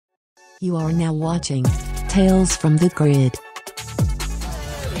You are now watching Tales from the Grid.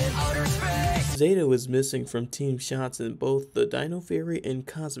 Zeta is missing from team shots in both the Dino Fury and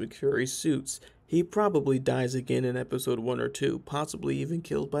Cosmic Fury suits. He probably dies again in episode 1 or 2, possibly even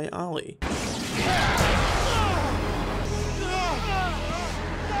killed by Ollie.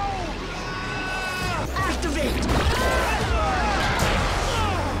 Activate!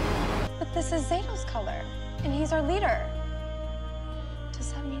 But this is Zeto's color, and he's our leader.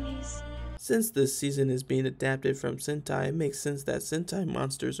 Does that mean he's... Since this season is being adapted from Sentai, it makes sense that Sentai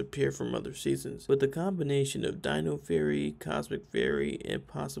monsters appear from other seasons. With the combination of Dino Fury, Cosmic Fury, and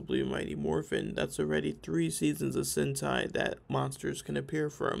possibly Mighty Morphin, that's already 3 seasons of Sentai that monsters can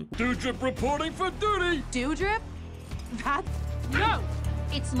appear from. Dewdrip reporting for duty! Dewdrip? That? No!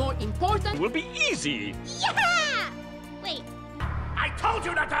 It's more important. Will be easy! Yeah! Wait. I told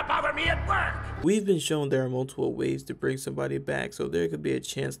you not to bother me at work! We've been shown there are multiple ways to bring somebody back, so there could be a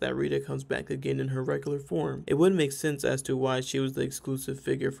chance that Rita comes back again in her regular form. It would make sense as to why she was the exclusive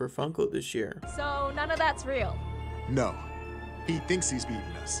figure for Funko this year. So none of that's real? No. He thinks he's beaten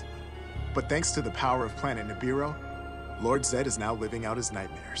us. But thanks to the power of Planet Nibiru, Lord Zed is now living out his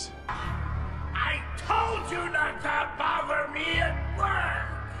nightmares. I told you not to bother me at work!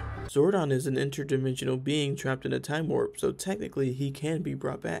 Zordon is an interdimensional being trapped in a time warp, so technically he can be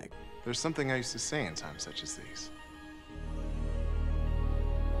brought back. There's something I used to say in times such as these.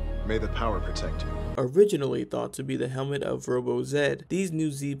 May the power protect you. Originally thought to be the helmet of Robo Zed, these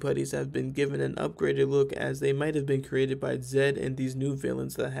new Z putties have been given an upgraded look as they might have been created by Zed and these new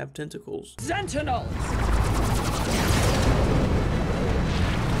villains that have tentacles. Sentinels!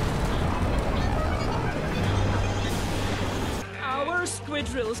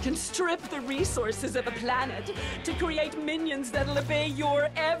 Squidrills can strip the resources of the planet to create minions that'll obey your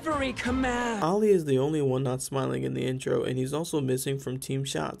every command. Ollie is the only one not smiling in the intro, and he's also missing from team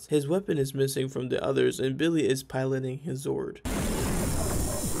shots. His weapon is missing from the others, and Billy is piloting his Zord.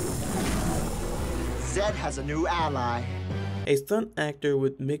 Zed has a new ally. A stunt actor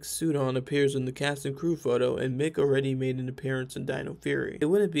with Mick's suit on appears in the cast and crew photo, and Mick already made an appearance in Dino Fury. It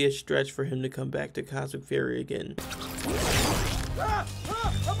wouldn't be a stretch for him to come back to Cosmic Fury again.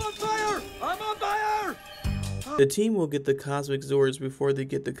 I'm on fire! I'm on fire! The team will get the Cosmic Zords before they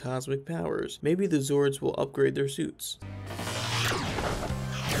get the Cosmic Powers. Maybe the Zords will upgrade their suits.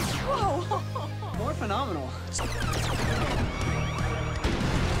 Whoa! More phenomenal.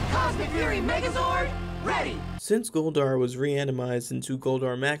 Cosmic Fury Megazord, ready! Since Goldar was reanimized into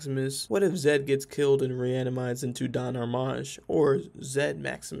Goldar Maximus, what if Zed gets killed and reanimized into Don Armage, or Zed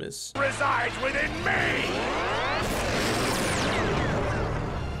Maximus? Resides within me!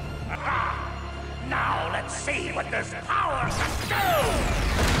 Now let's see what this power can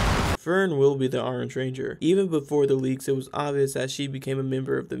do! Fern will be the Orange Ranger. Even before the leaks, it was obvious that she became a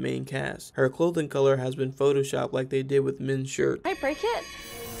member of the main cast. Her clothing color has been photoshopped like they did with Min's shirt. Can I break it?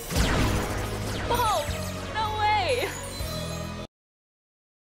 Whoa! No way!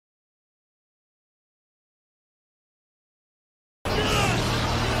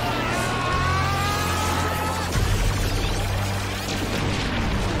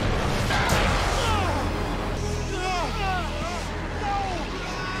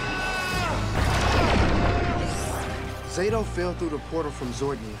 Zato fell through the portal from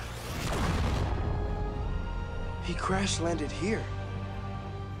Zordnia. He crash-landed here.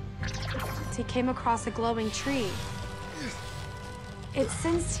 He came across a glowing tree. It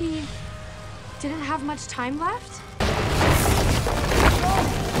sensed he didn't have much time left.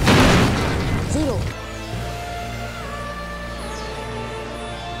 Zero.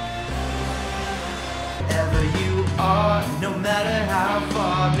 Wherever you are, no matter how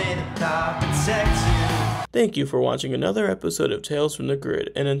far, may the power protect you. Thank you for watching another episode of Tales from the Grid,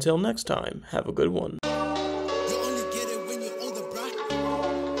 and until next time, have a good one.